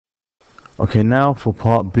Okay, now for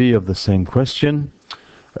part B of the same question.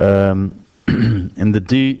 In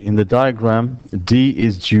the diagram, D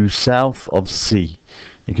is due south of C.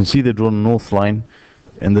 You can see they drawn a north line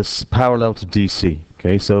in this parallel to DC.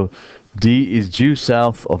 Okay, so D is due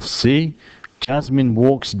south of C. Jasmine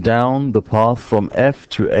walks down the path from F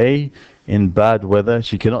to A in bad weather.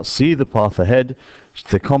 She cannot see the path ahead.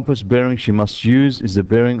 The compass bearing she must use is the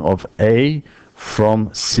bearing of A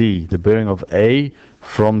from C. The bearing of A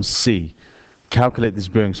from C. Calculate this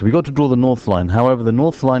bearing. So we got to draw the north line. However, the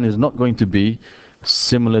north line is not going to be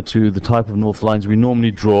similar to the type of north lines we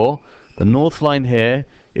normally draw. The north line here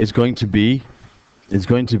is going to be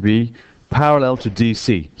parallel to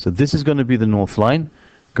DC. So this is going to be the north line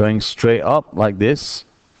going straight up like this.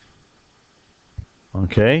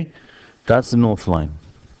 Okay, that's the north line.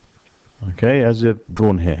 Okay, as you've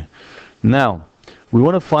drawn here. Now, we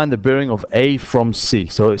want to find the bearing of A from C.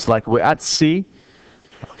 So it's like we're at C.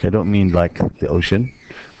 Okay, I don't mean like the ocean.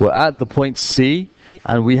 We're at the point C,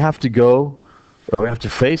 and we have to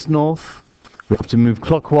face north. We have to move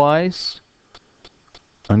clockwise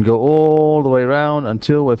and go all the way around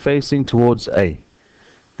until we're facing towards A.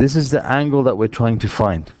 This is the angle that we're trying to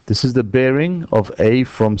find. This is the bearing of A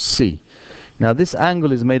from C. Now this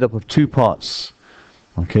angle is made up of two parts.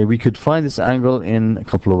 Okay, we could find this angle in a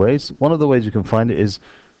couple of ways. One of the ways you can find it is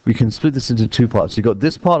we can split this into two parts. You've got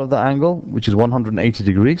this part of the angle, which is 180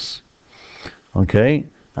 degrees. Okay,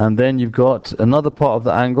 and then you've got another part of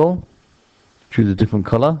the angle. Choose a different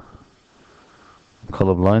color.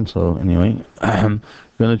 Colorblind, so anyway, I'm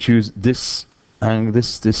going to choose this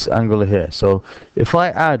angle here. So if I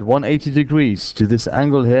add 180 degrees to this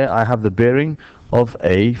angle here, I have the bearing of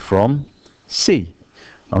A from C.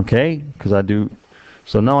 Okay, because I do.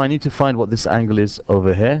 So now I need to find what this angle is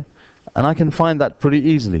over here. And I can find that pretty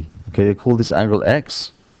easily. Okay, I call this angle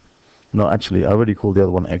X. No, actually, I already called the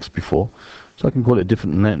other one X before. So I can call it a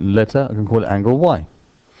different letter. I can call it angle Y.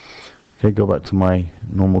 Okay, go back to my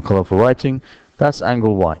normal color for writing. That's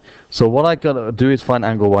angle Y. So what I gotta do is find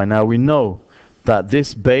angle Y. Now we know that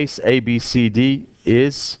this base ABCD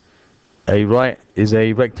is a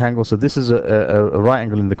rectangle. So this is a right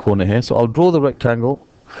angle in the corner here. So I'll draw the rectangle,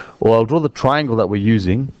 or I'll draw the triangle that we're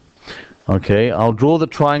using. Okay, I'll draw the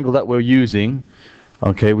triangle that we're using,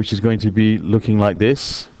 okay, which is going to be looking like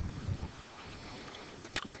this.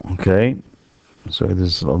 Okay, sorry,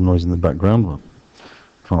 there's a lot of noise in the background, but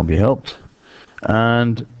can't be helped.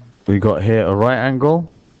 And we got here a right angle.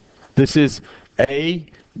 This is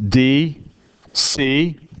ADC.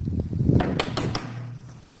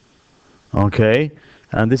 Okay,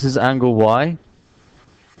 and this is angle Y.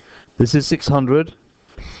 This is 600,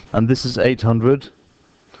 and this is 800.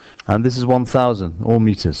 And this is 1,000, all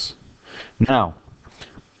meters. Now,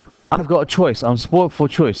 I've got a choice. I'm spoiled for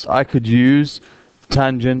choice. I could use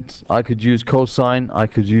tangent, I could use cosine, I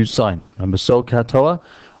could use sine. Remember SOHCAHTOA?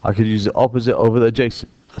 I could use the opposite over the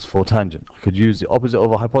adjacent. That's for tangent. I could use the opposite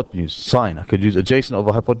over hypotenuse, sine. I could use adjacent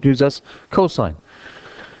over hypotenuse, that's cosine.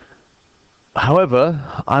 However,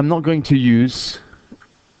 I'm not going to use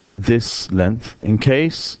this length in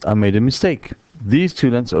case I made a mistake. These two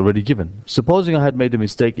lengths are already given. Supposing I had made a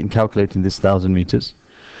mistake in calculating this 1,000 meters,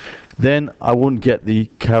 then I wouldn't get the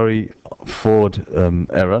carry forward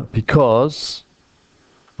error because,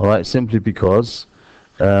 all right, simply because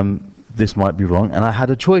this might be wrong, and I had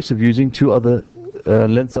a choice of using two other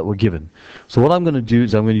lengths that were given. So what I'm going to do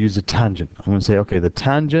is I'm going to use the tangent. I'm going to say, okay, the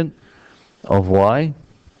tangent of Y,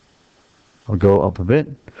 I'll go up a bit,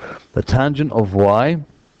 the tangent of Y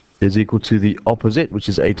is equal to the opposite, which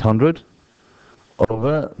is 800,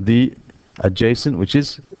 over the adjacent, which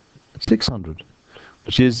is 600,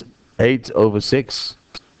 which is 8 over 6,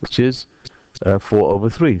 which is 4 over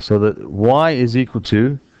 3. So that Y is equal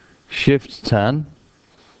to shift tan,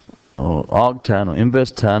 or arc tan, or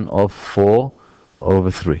inverse tan of 4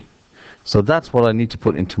 over 3. So that's what I need to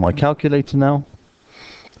put into my calculator now.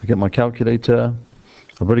 I get my calculator.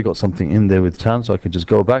 I've already got something in there with tan, so I can just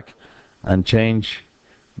go back and change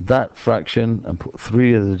that fraction and put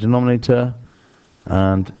 3 as the denominator.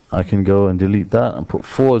 And I can go and delete that and put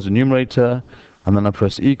 4 as the numerator, and then I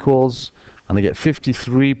press equals, and I get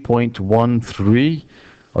 53.13.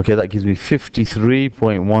 Okay, that gives me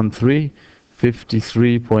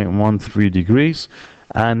 53.13 degrees.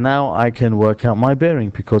 And now I can work out my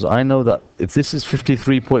bearing, because I know that if this is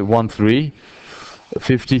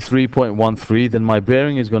 53.13, then my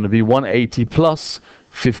bearing is going to be 180 plus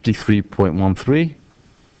 53.13.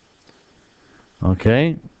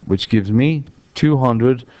 Okay, which gives me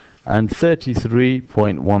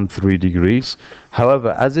 233.13 degrees.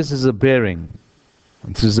 However, as this is a bearing,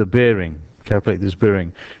 calculate this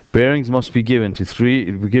bearing, Bearings must be given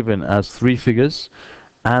as three figures,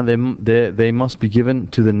 and they must be given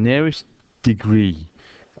to the nearest degree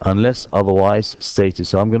unless otherwise stated.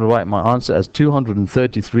 So I'm going to write my answer as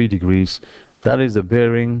 233 degrees. That is the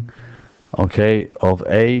bearing, okay, of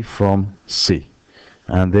A from C.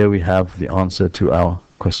 And there we have the answer to our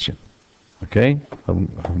question. Okay, I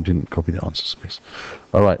didn't copy the answers, please.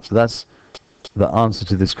 All right, so that's the answer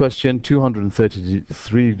to this question.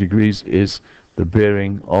 233 degrees is the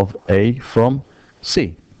bearing of A from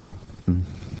C.